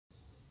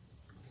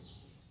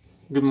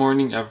Good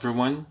morning,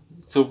 everyone.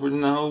 So we're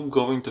now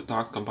going to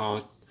talk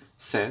about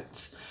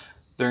sets.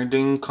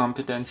 Learning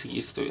competency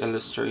is to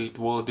illustrate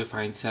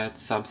well-defined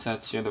sets,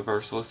 subsets,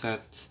 universal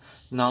sets,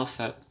 null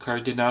set,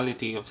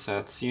 cardinality of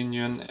sets,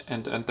 union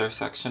and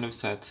intersection of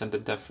sets, and the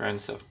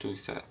difference of two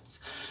sets.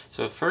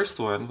 So first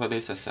one, what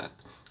is a set?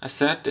 A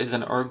set is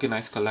an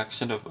organized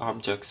collection of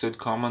objects with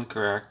common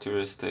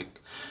characteristic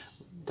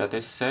that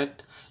is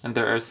set, and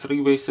there are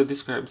three ways to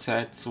describe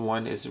sets.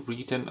 One is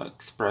written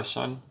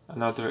expression,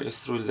 another is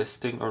through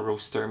listing or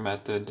roster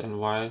method, and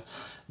while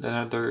the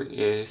other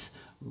is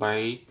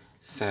by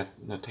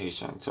set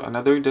notation. So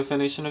another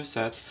definition of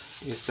set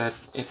is that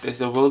it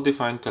is a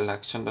well-defined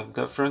collection of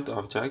different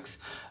objects.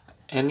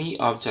 Any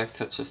object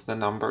such as the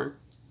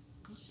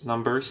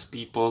numbers,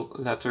 people,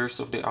 letters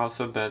of the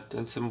alphabet,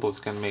 and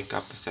symbols can make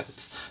up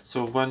sets.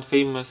 So one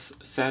famous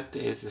set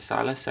is the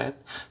Sala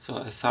set. So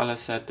a Sala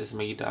set is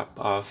made up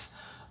of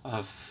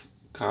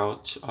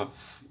couch,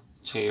 of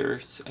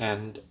chairs,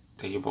 and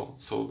table.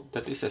 So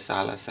that is a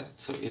Sala set.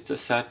 So it's a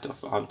set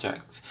of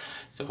objects.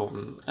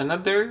 So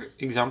another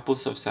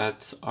examples of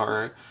sets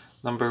are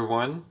number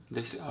one.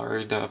 These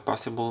are the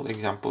possible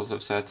examples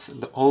of sets.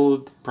 The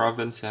old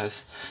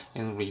provinces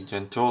in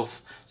region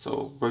 12.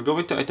 So we're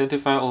going to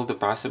identify all the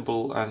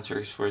possible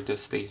answers for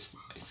this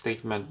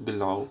statement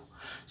below.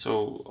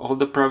 So all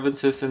the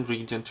provinces in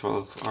region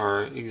 12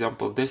 are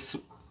example. This,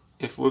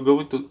 if we're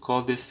going to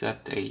call this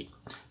set A,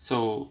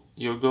 so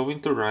you're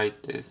going to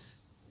write this.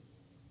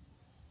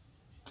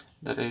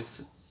 That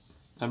is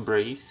a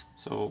brace.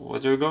 So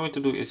what you're going to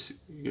do is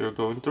you're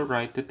going to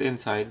write it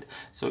inside.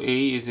 So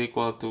A is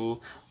equal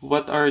to,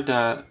 what are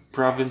the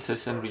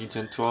provinces in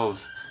region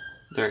 12?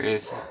 There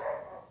is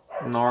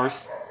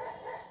North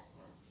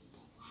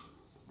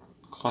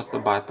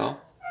Cotabato.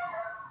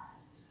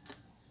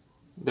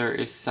 There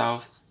is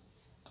South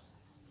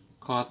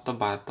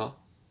Cotabato.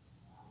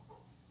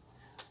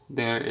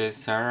 There is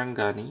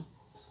Sarangani.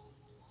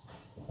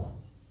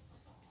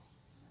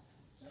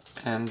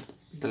 And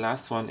the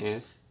last one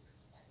is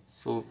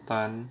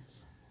Sultan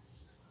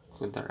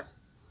Kudarat.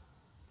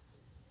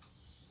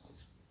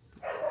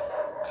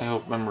 I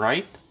hope I'm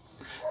right.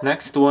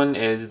 Next one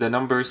is the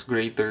numbers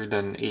greater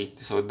than 8.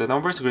 So the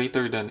numbers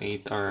greater than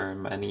 8 are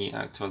many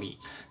actually.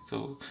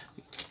 So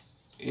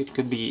it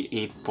could be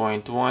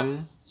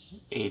 8.1,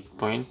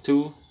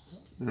 8.2,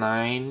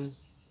 9,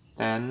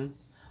 10.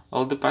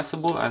 All the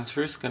possible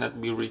answers cannot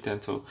be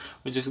written. So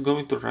we're just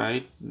going to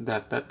write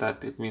that.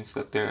 It means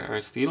that there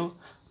are still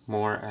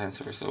more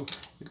answers. So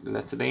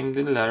let's name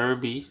the letter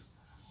B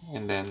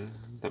and then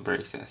the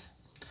braces.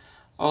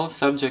 All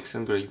subjects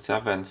in grade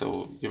 7,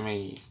 so you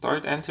may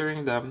start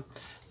answering them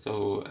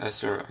so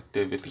as your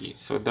activity.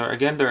 So there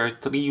are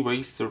three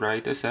ways to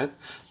write a set.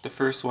 The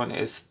first one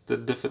is the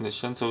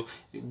definition. So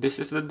this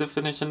is the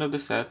definition of the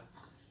set,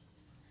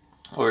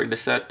 or the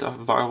set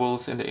of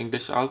vowels in the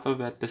English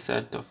alphabet, the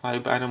set of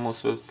 5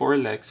 animals with 4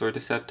 legs, or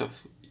the set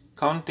of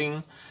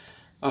counting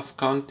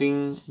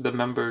the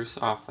members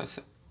of a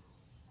set,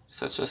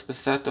 such as the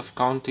set of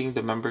counting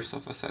the members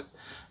of a set.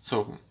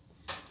 So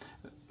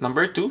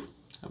number 2,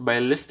 by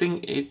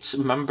listing each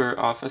member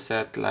of a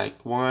set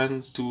like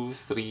 1, 2,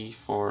 3,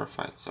 4,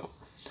 5. So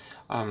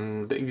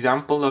the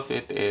example of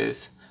it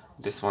is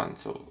this one.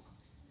 So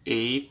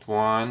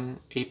 8.1,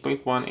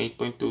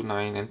 8.2,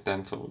 9, and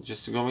 10. So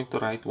just going to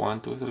write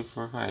 1, 2, 3,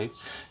 4, 5.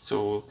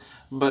 So,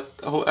 but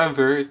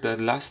however, the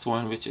last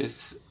one, which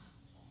is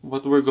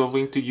what we're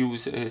going to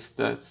use, is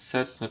the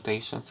set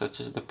notation, such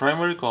as the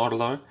primary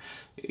color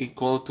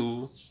equal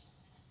to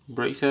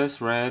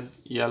braces, red,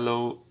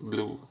 yellow,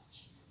 blue.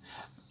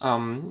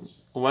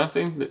 One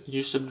thing that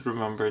you should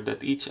remember,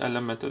 that each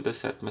element of the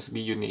set must be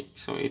unique.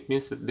 So it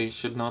means that they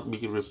should not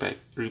be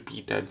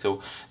repeated.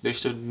 So there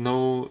should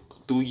no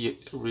 2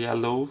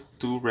 yellow,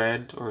 2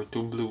 red, or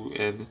 2 blue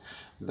in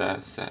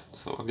the set.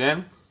 So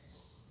again,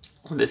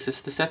 this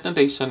is the set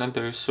notation, and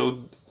there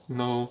should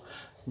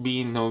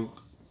be no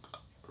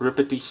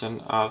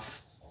repetition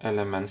of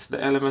elements.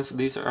 The elements,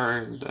 these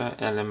are the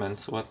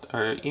elements. What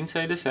are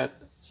inside the set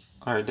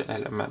are the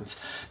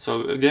elements.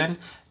 So again,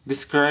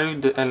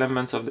 describe the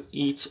elements of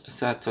each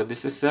set. So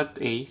this is set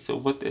A. So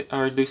what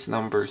are these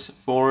numbers?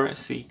 4,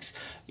 6,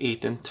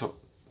 8, and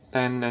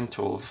 10, and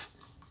 12.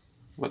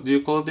 What do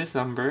you call this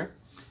number?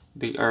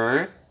 They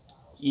are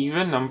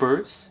even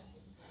numbers,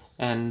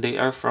 and they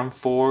are from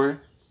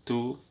 4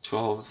 to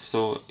 12.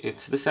 So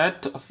it's the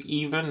set of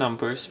even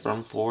numbers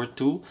from 4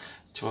 to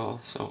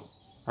 12. So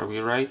are we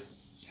right?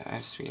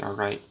 Yes, we are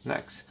right.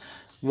 Next,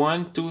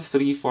 1, 2,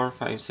 3, 4,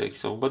 5, 6.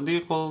 So what do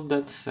you call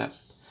that set?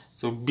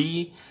 So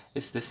B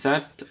is the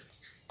set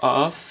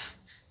of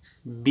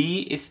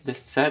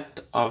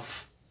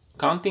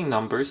counting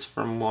numbers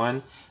from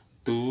 1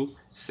 to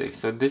 6.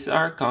 So these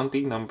are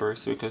counting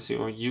numbers because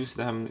you use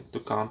them to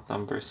count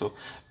numbers. So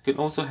you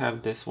can also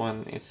have this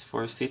one. It's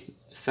for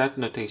set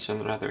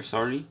notation rather.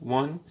 Sorry.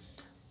 1,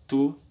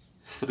 2,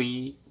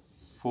 3,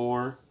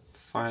 4,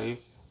 5,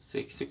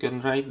 6. You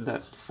can write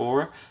that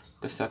for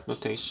the set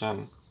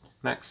notation.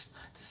 Next,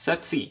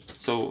 set C.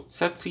 So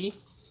set C,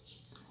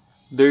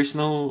 there's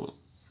no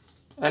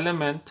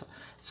element.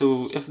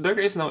 So if there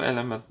is no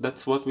element,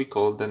 that's what we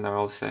call the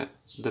null set.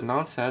 The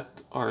null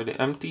set or the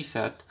empty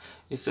set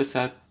is a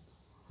set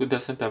who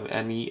doesn't have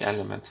any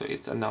element, so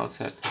it's a null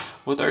set.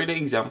 What are the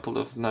example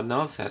of the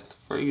null set?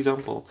 For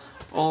example,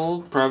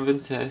 all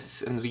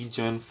provinces in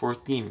region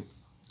 14.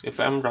 If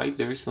I'm right,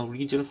 there is no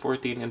region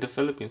 14 in the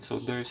Philippines, so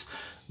there's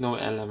no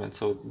element,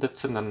 so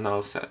that's a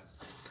null set.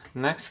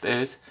 Next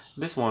is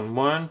this one,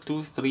 1,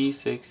 2, 3,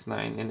 6,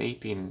 9, and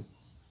 18.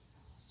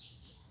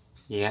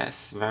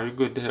 Yes, very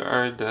good. There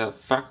are the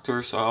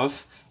factors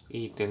of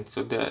 18.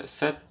 So the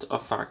set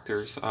of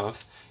factors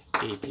of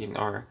 18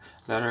 are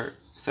letter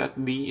set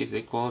D is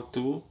equal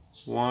to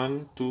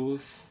 1, 2,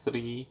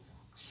 3,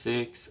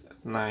 6,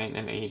 9,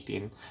 and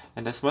 18.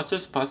 And as much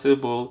as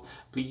possible,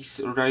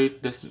 please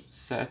write the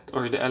set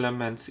or the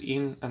elements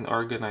in an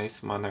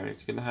organized manner.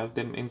 You can have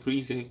them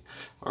increasing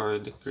or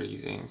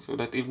decreasing so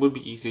that it would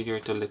be easier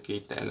to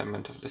locate the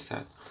element of the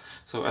set.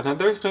 So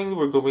another thing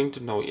we're going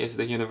to know is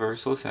the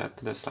universal set,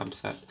 the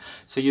subset.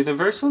 So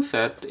universal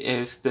set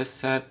is the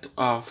set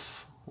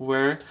of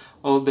where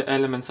all the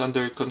elements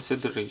under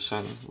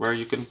consideration, where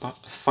you can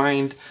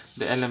find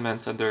the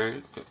elements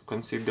under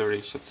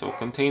consideration. So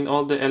contain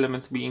all the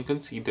elements being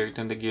considered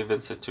in the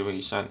given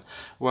situation.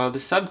 While the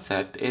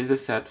subset is a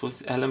set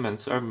whose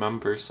elements are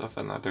members of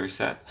another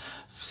set.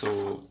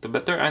 So to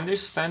better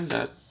understand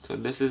that, so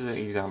this is an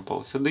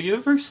example. So the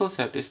universal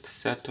set is the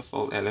set of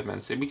all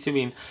elements. So, ibig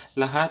sabihin,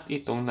 lahat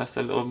itong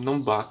nasa loob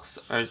ng box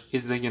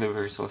is the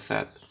universal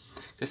set.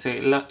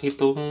 Kasi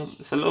itong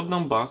sa loob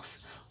ng box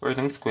or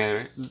ng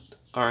square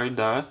are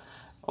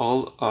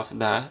all of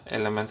the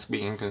elements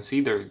being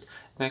considered.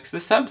 Next, the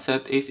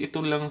subset is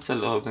ito lang sa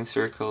loob ng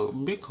circle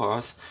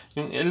because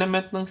yung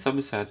element ng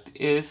subset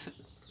is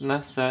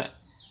nasa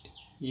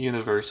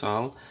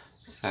universal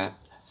set.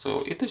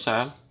 So ito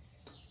siya.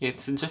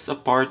 It's just a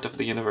part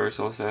of the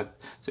universal set.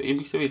 So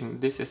ibig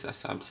sabihin, this is a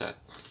subset.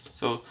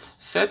 So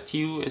set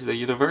U is the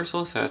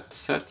universal set.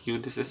 Set U,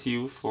 this is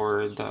U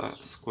for the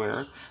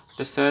square.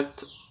 The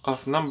set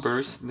of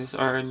numbers, these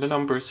are the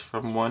numbers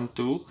from 1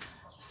 to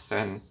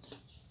 10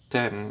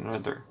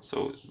 rather.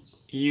 So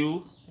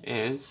U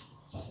is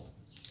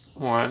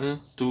 1,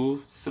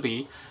 2,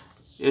 3.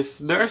 If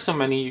there are so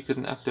many, you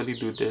can actually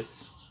do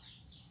this.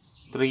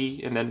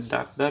 3 and then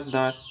dot,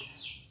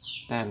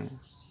 10.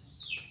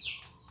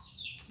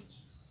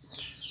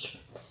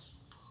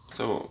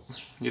 So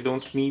you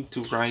don't need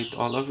to write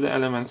all of the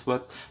elements,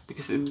 but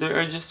because there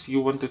are just few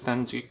 1 to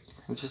 10, you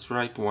just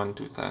write 1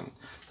 to 10.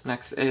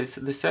 Next is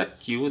the set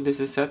Q. This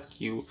is set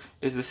Q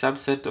is the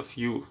subset of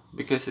U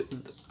because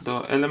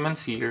the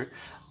elements here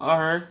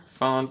are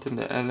found in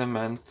the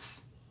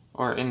elements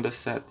or in the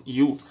set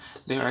U.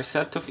 They are a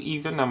set of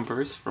even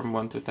numbers from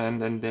 1 to 10,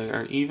 then there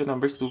are even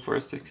numbers 2, 4,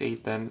 6,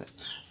 8, 10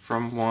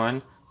 from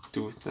 1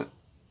 to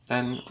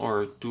 10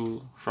 or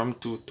 2 from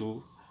 2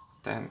 to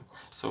 10.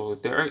 So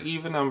there are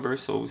even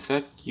numbers, so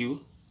set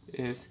Q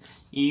is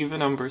even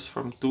numbers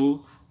from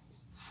 2,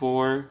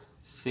 4,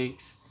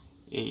 6,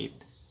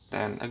 8,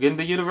 10. Again,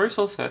 the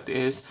universal set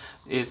is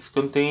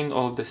contain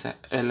all the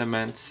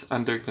elements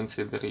under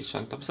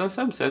consideration. Tapos ang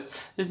subset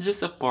is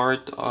just a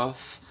part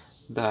of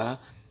the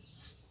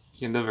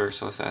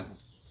universal set.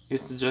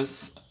 It's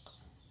just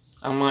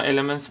ang mga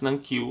elements ng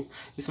Q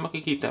is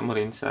makikita mo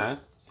rin sa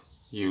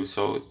U.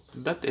 So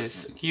that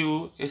is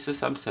Q is a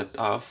subset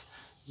of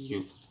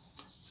U.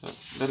 So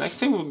the next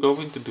thing we're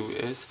going to do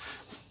is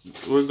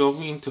we're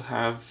going to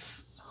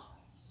have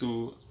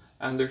to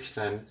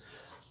understand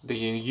the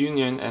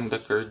union and the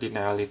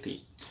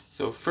cardinality.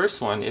 So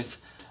first one is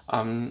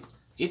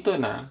ito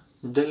na,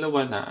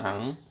 dalawa na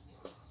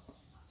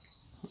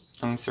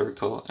ang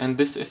circle, and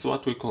this is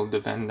what we call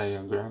the Venn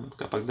diagram.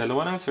 Kapag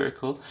dalawa ng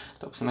circle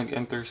tapos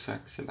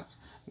nag-intersect sila,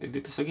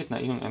 dito sa gitna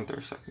yung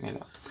intersect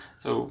nila.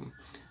 So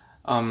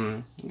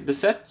the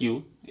set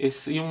U is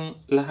yung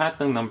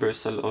lahat ng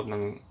numbers sa loob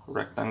ng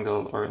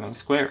rectangle or ng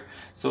square.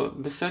 So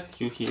the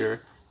set U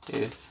here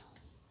is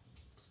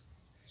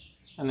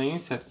ano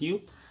yung set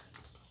U?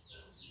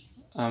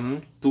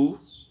 2, 4,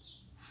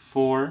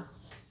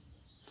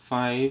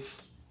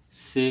 5,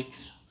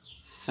 6,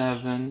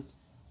 7,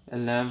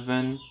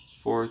 11,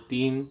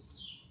 14,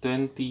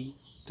 20,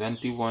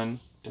 21,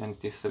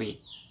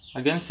 23.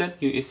 Again, set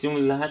U is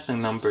yung lahat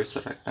ng numbers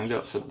sa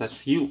rectangle. So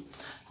that's U.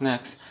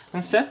 Next,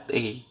 ang set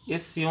A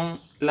is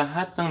yung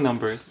lahat ng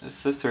numbers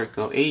sa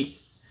circle A.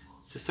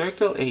 Sa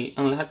circle A,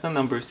 ang lahat ng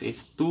numbers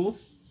is 2,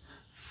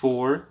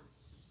 4,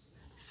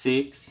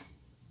 6,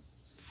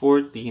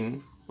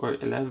 14, or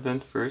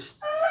 11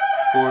 first,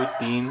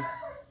 14,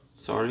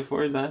 sorry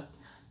for that,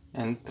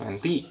 and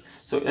 20.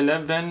 So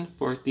 11,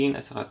 14,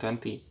 at saka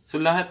 20. So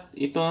lahat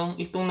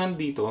itong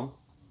nandito,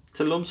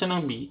 sa loob siya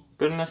ng B,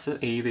 pero nasa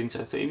A rin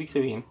siya. So ibig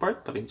sabihin,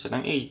 part pa rin siya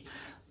ng A.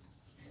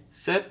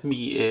 Set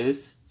B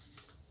is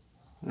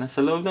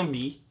nasa loob ng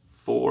B,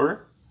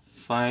 4,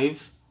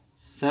 5,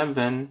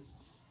 7,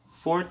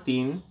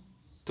 14,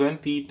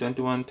 20,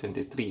 21,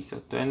 23. So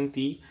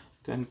 20,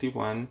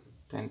 21,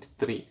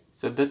 23.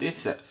 So that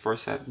is for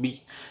set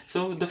B.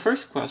 So the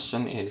first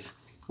question is,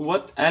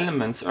 what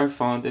elements are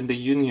found in the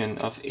union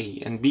of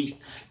A and B?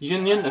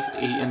 Union of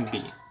A and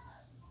B.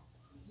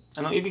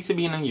 Anong ibig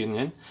sabihin ng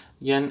union?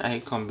 Yan ay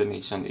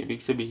combination.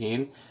 Ibig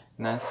sabihin,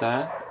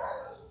 nasa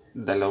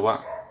dalawa.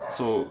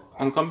 So,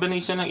 ang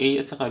combination ng A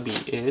at saka B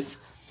is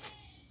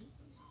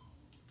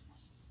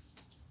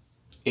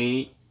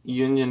A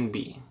union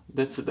B.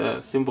 That's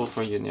the symbol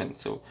for union.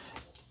 So,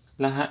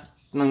 lahat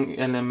ng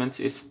elements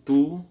is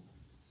 2,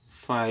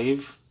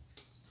 5,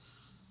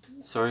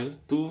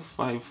 2,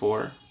 5,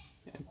 4.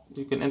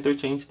 You can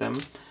interchange them.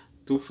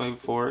 2, 5,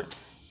 4,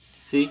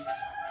 6,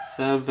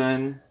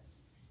 7.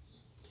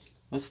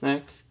 What's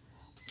next?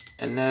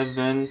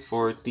 11,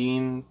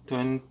 14,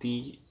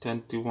 20,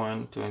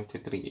 21,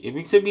 23.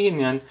 Ibig sabihin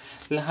yan,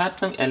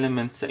 lahat ng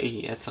elements sa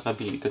A at sa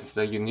B, that's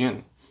the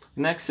union.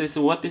 Next is,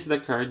 what is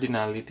the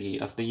cardinality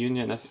of the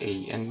union of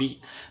A and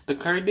B? The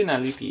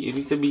cardinality,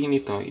 ibig sabihin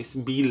nito is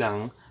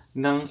bilang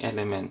ng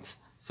elements.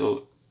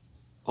 So,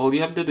 all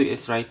you have to do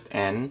is write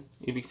n.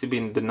 Ibig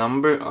sabihin, the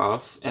number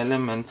of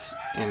elements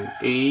in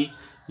A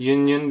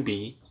union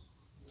B,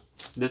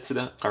 that's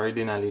the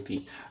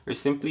cardinality. Or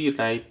simply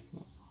write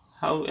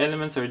how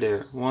elements are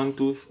there. 1,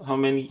 2, how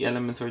many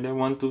elements are there?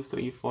 1, 2,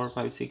 3, 4,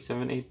 5, 6,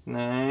 7, 8,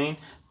 9,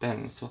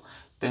 10. So,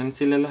 10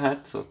 sila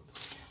lahat. So,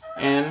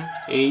 and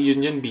A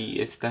union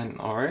B is 10,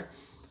 or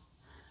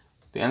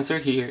the answer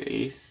here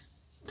is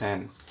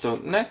 10. So,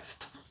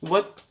 next,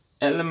 what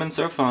elements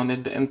are found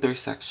in the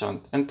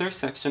intersection?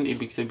 Intersection,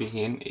 ibig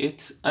sabihin,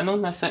 it's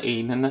anong nasa A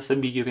na nasa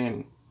B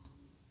rin.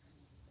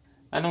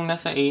 Anong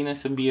nasa A na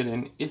nasa B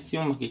rin is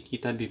yung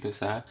makikita dito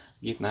sa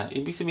gitna.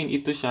 Ibig sabihin,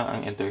 ito siya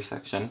ang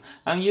intersection.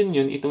 Ang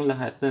union, itong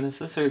lahat na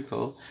nasa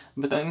circle,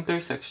 but ang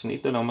intersection,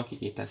 ito lang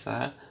makikita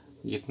sa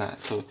gitna.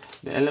 So,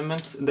 the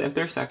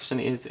intersection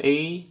is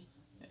A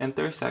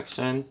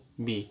intersection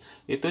B.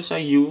 Ito siya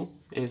U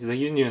is the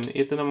union.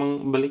 Ito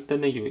namang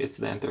baliktad na U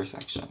is the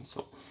intersection.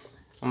 So,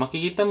 ang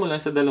makikita mo lang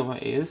sa dalawa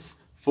is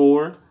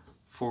 4,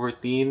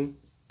 14,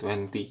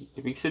 20.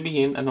 Ibig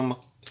sabihin, anong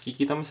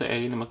makikita mo sa A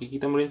na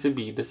makikita mo rin sa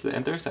B, that's the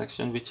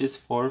intersection, which is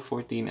 4,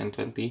 14, and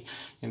 20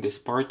 in this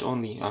part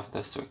only of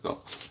the circle.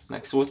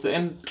 Next, what's the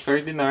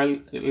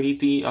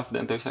cardinality of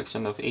the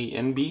intersection of A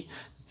and B?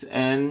 It's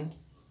N,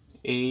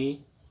 A,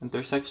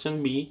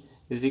 intersection B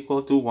is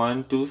equal to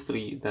 1, 2,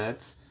 3.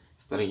 That's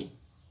 3.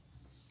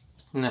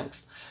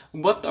 Next,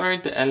 what are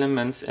the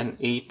elements in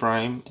A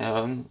prime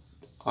and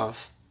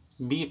of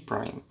B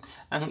prime?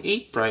 Ang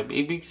A prime,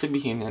 ibig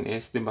sabihin yan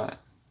is, di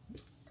ba,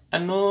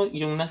 ano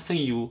yung nasa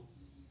U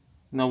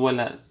na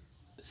wala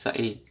sa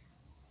A?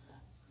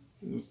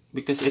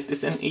 Because it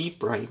is an A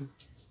prime.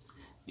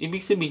 Ibig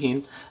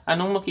sabihin,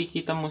 anong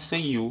makikita mo sa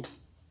U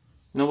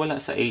na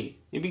wala sa A?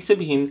 Ibig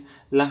sabihin,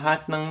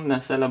 lahat ng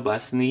nasa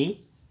labas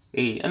ni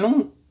A.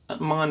 Anong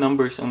mga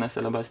numbers ang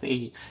nasa labas ni A?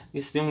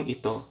 Is yung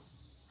ito.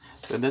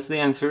 So that's the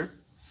answer.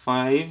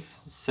 5,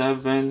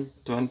 7,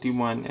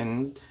 21,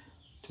 and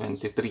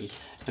 23.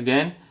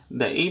 Again,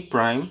 the A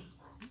prime,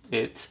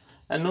 it's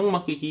anong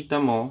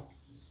makikita mo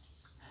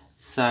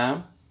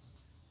sa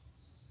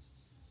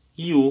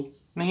U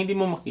na hindi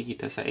mo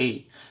makikita sa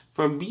A.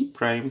 For B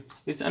prime,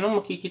 it's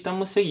anong makikita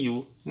mo sa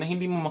U na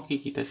hindi mo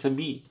makikita sa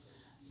B.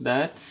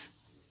 That's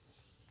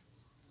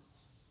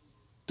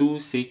 2,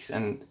 6,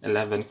 and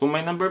 11. Kung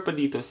may number pa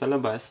dito sa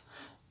labas,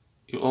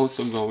 you're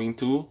also going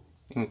to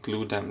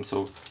include them.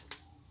 So,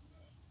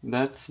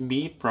 that's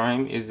B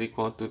prime is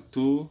equal to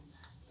 2,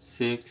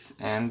 6,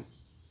 and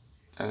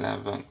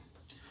 11.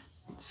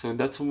 So,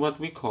 that's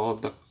what we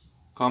call the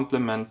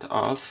complement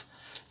of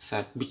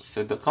set B.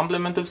 So, the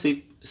complement of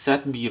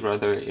set B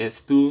rather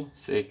is 2,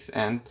 6,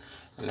 and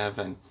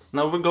 11.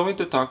 Now, we're going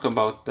to talk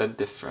about the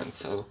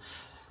difference. So,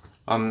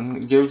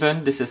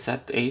 given this is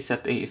set A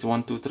is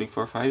 1, 2, 3,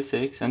 4, 5,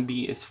 6, and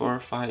B is 4,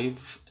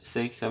 5,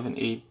 6, 7,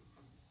 8,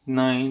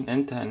 9,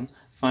 and 10.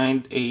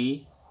 Find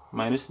A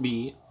minus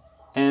B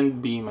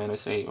and B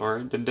minus A,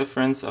 or the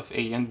difference of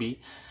A and B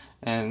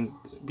and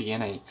B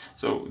and A.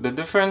 So the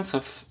difference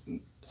of,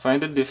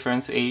 find the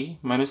difference A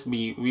minus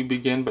B, we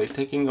begin by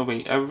taking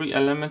away every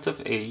element of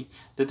A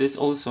that is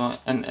also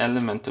an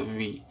element of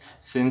B.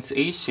 Since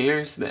A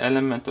shares the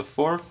element of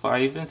 4,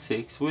 5, and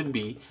 6 with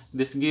B,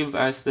 this gives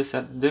us the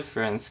set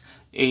difference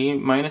A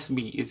minus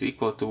B is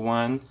equal to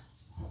 1,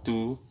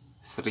 2,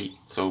 3.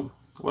 So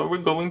what we're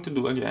going to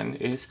do again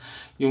is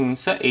yung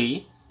sa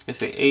A,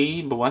 kasi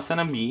A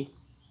bawasan ng B,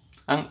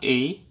 ang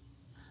A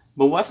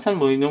bawasan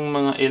mo yung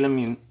mga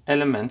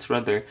elements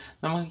rather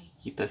na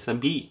makikita sa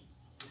B.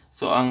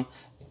 So ang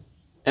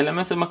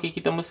elements na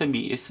makikita mo sa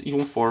B is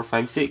yung 4,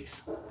 5,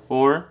 6.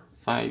 4,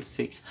 5,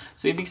 6.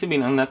 So ibig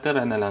sabihin ang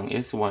natira na lang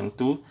is 1,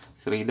 2,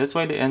 3. That's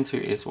why the answer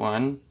is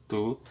 1,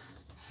 2,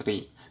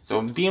 3.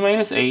 So B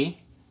minus A,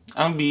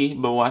 ang B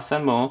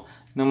bawasan mo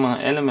ng mga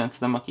elements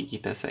na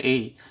makikita sa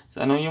A.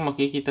 So ano yung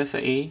makikita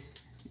sa A?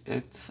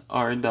 It's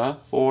are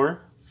the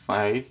 4,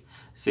 5,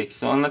 6.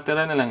 So ang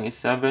natira na lang is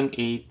 7,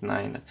 8,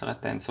 9, at saka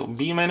 10. So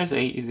B minus A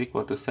is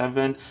equal to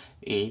 7,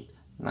 8,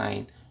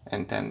 9,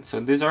 and 10. So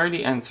these are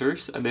the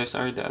answers. These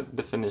are the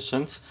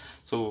definitions.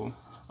 So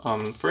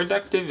For the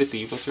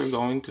activity, what you're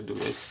going to do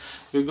is,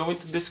 you're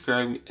going to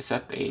describe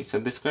set A. So,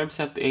 describe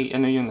set A,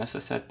 ano yung nasa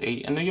set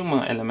A, ano yung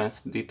mga elements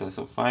dito.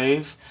 So,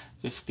 5,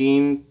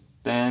 15,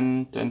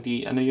 10,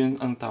 20, ano yung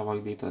ang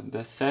tawag dito?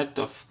 The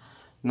set of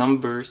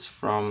numbers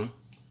from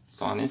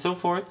so on and so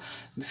forth.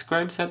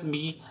 Describe set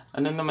B,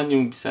 ano naman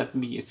yung set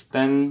B? It's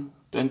 10,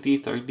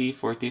 20, 30,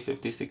 40,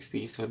 50,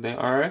 60. So, there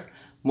are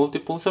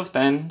multiples of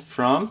 10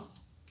 from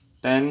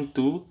 10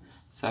 to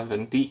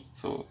 70.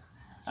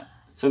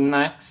 So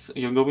next,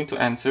 you're going to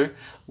answer,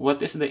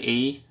 what is the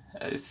A?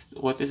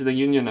 What is the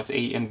union of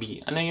A and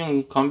B? Ano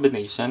yung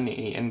combination ni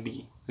A and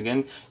B?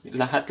 Again,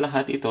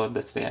 lahat-lahat ito,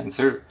 that's the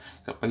answer.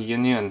 Kapag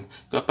union.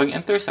 Kapag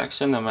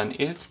intersection naman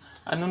is,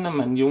 ano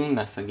naman yung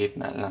nasa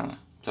gitna lang.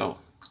 So,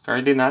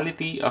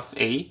 cardinality of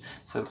A.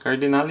 So,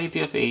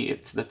 cardinality of A,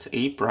 that's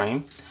A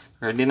prime.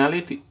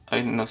 Cardinality,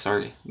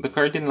 the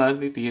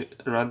cardinality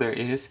rather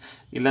is,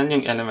 ilan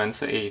yung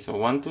elements sa A? So,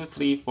 1, 2,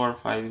 3, 4,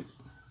 5,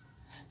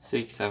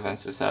 6, 7.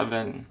 So,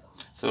 7.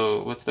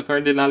 So, what's the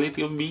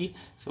cardinality of B?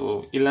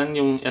 So, ilan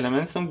yung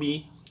elements ng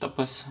B?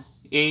 Tapos,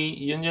 A,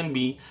 yun yung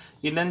B.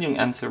 Ilan yung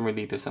answer mo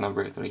dito sa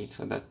number 3?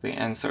 So, that's the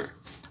answer.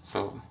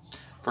 So,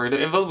 for the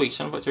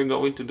evaluation, what you're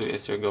going to do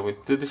is you're going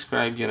to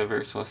describe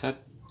universal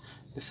set,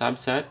 the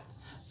subset.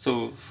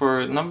 So,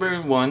 for number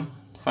 1,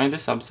 find the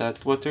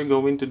subset. What you're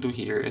going to do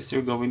here is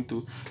you're going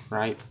to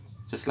write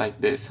just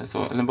like this.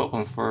 So, alam ba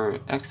kung for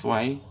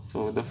xy,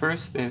 so the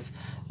first is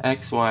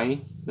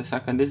xy, the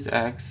second is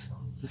x,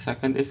 the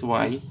second is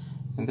y,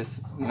 and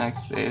this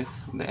next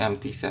is the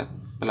empty set.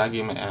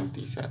 Palagi may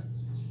empty set.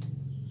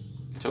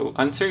 So,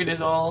 answer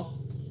this all.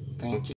 Thank you.